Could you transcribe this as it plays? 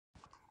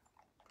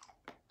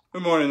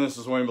Good morning, this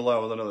is Wayne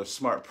Bilal with another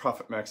smart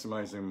profit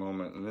maximizing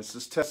moment, and this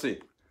is Tessie,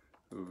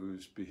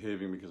 who's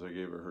behaving because I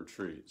gave her her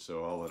treat,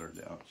 so I'll let her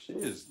down. She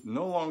is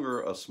no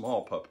longer a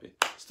small puppy,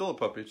 still a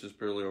puppy, just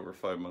barely over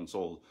 5 months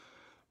old,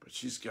 but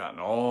she's gotten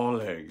all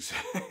legs.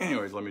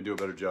 Anyways, let me do a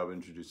better job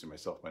introducing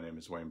myself. My name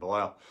is Wayne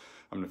Bilal.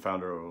 I'm the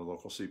founder of a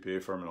local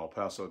CPA firm in El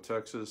Paso,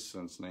 Texas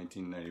since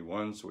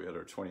 1991, so we had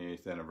our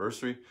 28th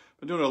anniversary.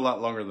 Been doing it a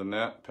lot longer than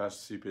that,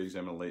 passed the CPA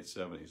exam in the late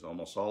 70s,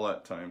 almost all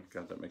that time.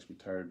 God, that makes me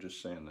tired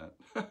just saying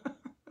that.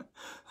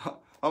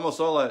 Almost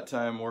all that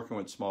time working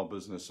with small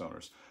business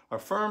owners. Our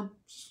firm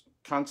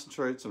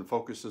concentrates and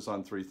focuses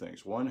on three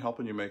things. One,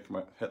 helping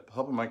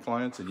my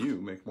clients and you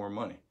make more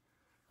money.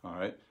 All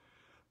right.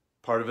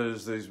 Part of it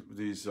is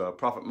these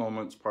profit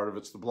moments, part of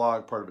it's the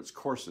blog, part of it's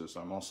courses.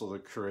 I'm also the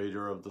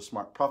creator of the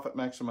Smart Profit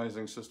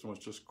Maximizing System,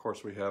 which is a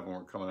course we have, and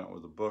we're coming out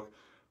with a book,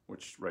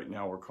 which right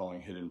now we're calling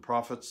Hidden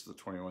Profits, the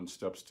 21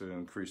 Steps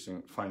to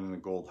Finding the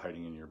Gold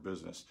Hiding in Your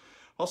Business.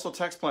 Also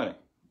tax planning.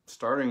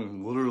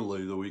 Starting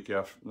literally the week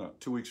after, no,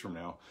 2 weeks from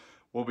now,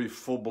 we'll be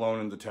full-blown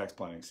into tax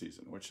planning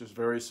season, which is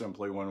very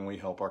simply when we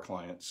help our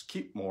clients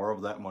keep more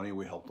of that money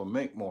we help them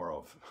make more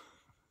of.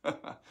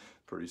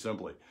 Pretty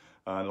simply.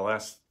 In the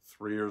last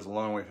 3 years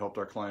alone, we've helped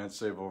our clients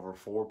save over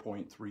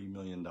 $4.3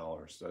 million.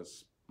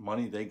 That's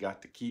money they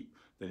got to keep.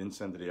 They didn't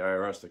send to the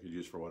IRS. They could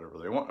use for whatever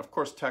they want. Of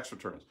course, tax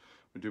returns.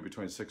 We do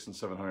between 600 and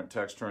 700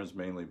 tax returns,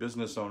 mainly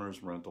business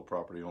owners, rental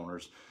property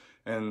owners,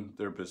 and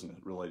their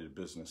related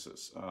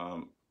businesses.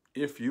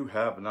 If you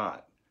have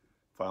not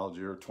filed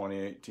your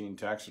 2018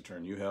 tax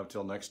return, you have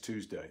till next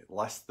Tuesday.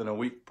 Less than a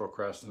week,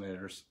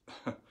 procrastinators.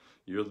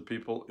 You're the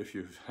people, if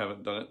you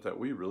haven't done it, that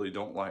we really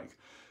don't like.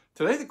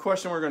 Today, the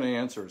question we're going to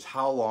answer is,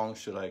 how long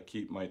should I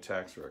keep my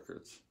tax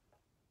records?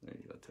 There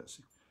you go,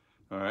 Tessie.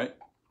 All right.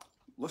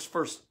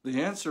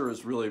 The answer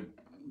is really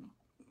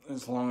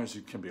as long as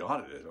you can be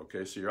audited,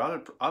 okay? So your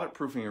audit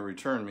proofing your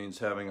return means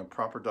having a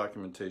proper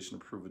documentation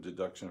to prove a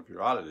deduction if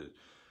you're audited.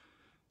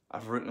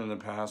 I've written in the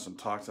past and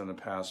talked in the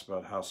past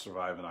about how to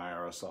survive an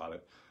IRS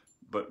audit,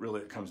 but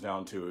really it comes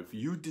down to if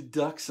you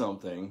deduct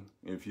something,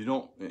 if you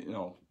don't,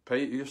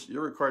 pay,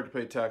 you're required to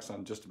pay tax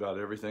on just about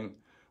everything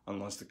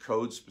unless the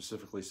code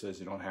specifically says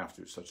you don't have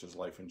to, such as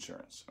life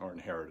insurance or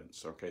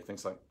inheritance, okay?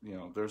 Things like,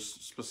 there's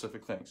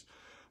specific things.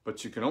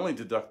 But you can only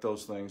deduct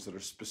those things that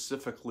are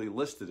specifically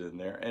listed in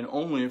there, and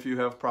only if you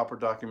have proper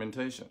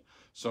documentation.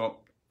 So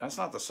that's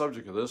not the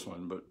subject of this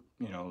one, but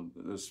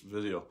this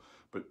video,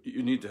 but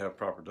you need to have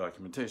proper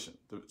documentation.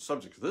 The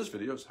subject of this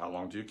video is how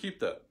long do you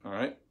keep that, all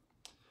right?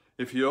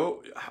 If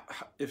you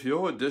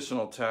owe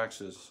additional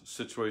taxes,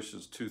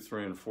 situations 2,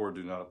 3, and 4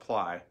 do not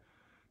apply,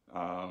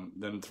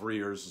 then 3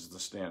 years is the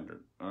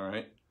standard, all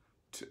right?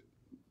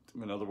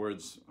 In other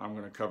words, I'm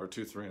going to cover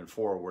 2, 3, and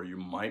 4 where you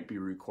might be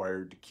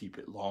required to keep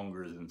it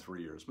longer than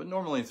 3 years, but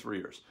normally 3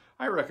 years.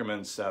 I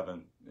recommend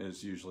 7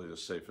 is usually the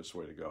safest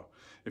way to go.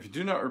 If you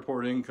do not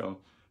report income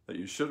that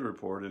you should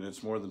report, and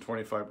it's more than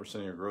 25%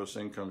 of your gross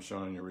income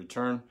shown on your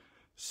return,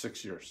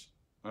 6 years.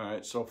 All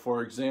right, so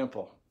for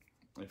example,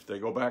 if they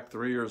go back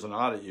 3 years and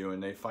audit you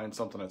and they find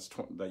something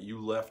that you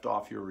left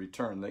off your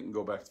return, they can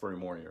go back 3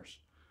 more years.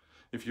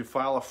 If you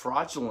file a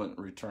fraudulent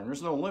return,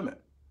 there's no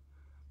limit.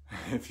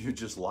 If you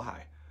just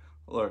lie.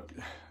 Look,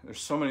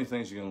 there's so many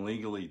things you can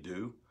legally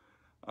do.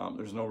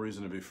 There's no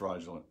reason to be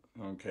fraudulent,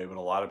 okay? But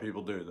a lot of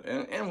people do.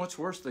 And what's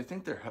worse, they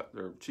think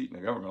they're cheating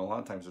the government. A lot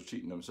of times they're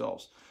cheating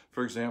themselves.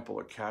 For example,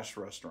 a cash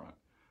restaurant.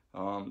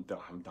 I'm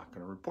not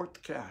going to report the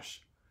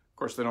cash. Of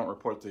course, they don't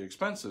report the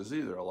expenses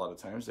either. A lot of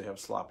times they have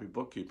sloppy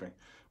bookkeeping.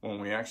 When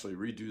we actually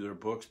redo their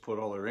books, put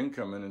all their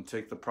income in, and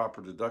take the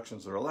proper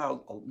deductions they're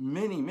allowed,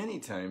 many, many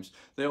times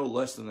they owe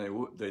less than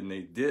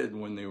they did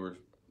when they were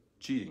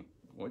cheating,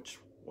 which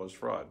was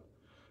fraud.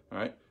 All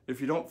right. If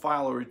you don't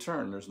file a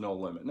return, there's no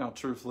limit. Now,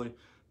 truthfully,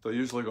 they'll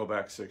usually go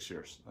back 6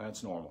 years.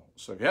 That's normal.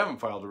 So if you haven't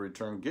filed a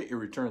return, get your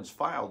returns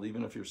filed,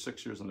 even if you're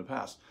 6 years in the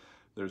past.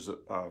 There's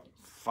a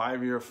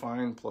 5-year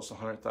fine plus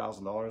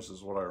 $100,000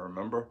 is what I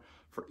remember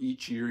for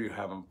each year you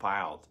haven't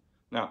filed.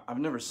 Now, I've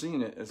never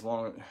seen it,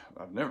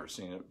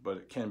 but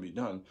it can be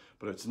done.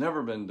 But it's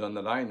never been done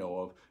that I know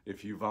of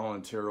if you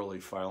voluntarily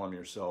file them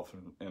yourself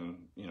and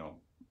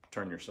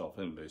turn yourself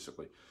in,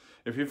 basically.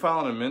 If you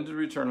file an amended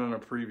return on a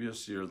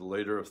previous year, the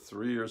later of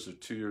 3 years or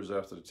 2 years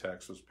after the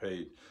tax was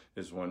paid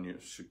is when you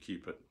should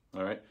keep it,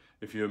 all right?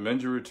 If you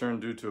amend your return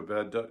due to a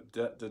bad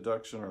debt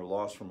deduction or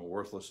loss from a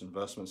worthless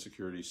investment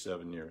security,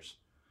 7 years.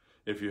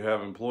 If you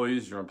have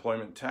employees, your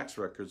employment tax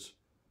records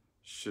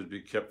should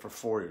be kept for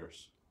 4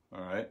 years,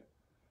 all right?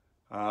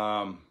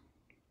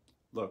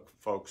 Look,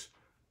 folks,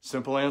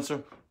 simple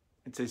answer,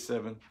 I'd say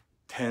 7,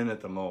 10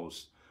 at the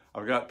most.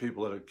 I've got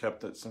people that have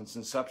kept it since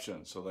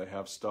inception, so they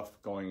have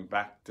stuff going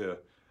back to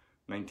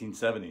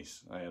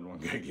 1970s. I had one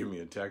guy give me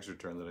a tax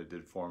return that I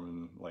did for him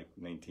in like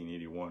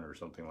 1981 or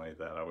something like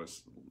that. I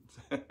was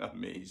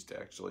amazed,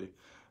 actually.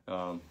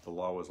 The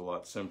law was a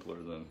lot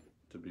simpler than,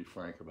 to be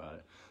frank about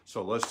it.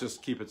 So let's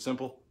just keep it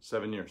simple.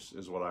 7 years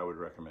is what I would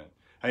recommend.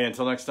 Hey,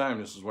 until next time,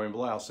 this is Wayne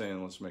Bilal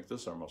saying let's make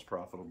this our most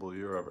profitable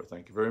year ever.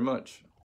 Thank you very much.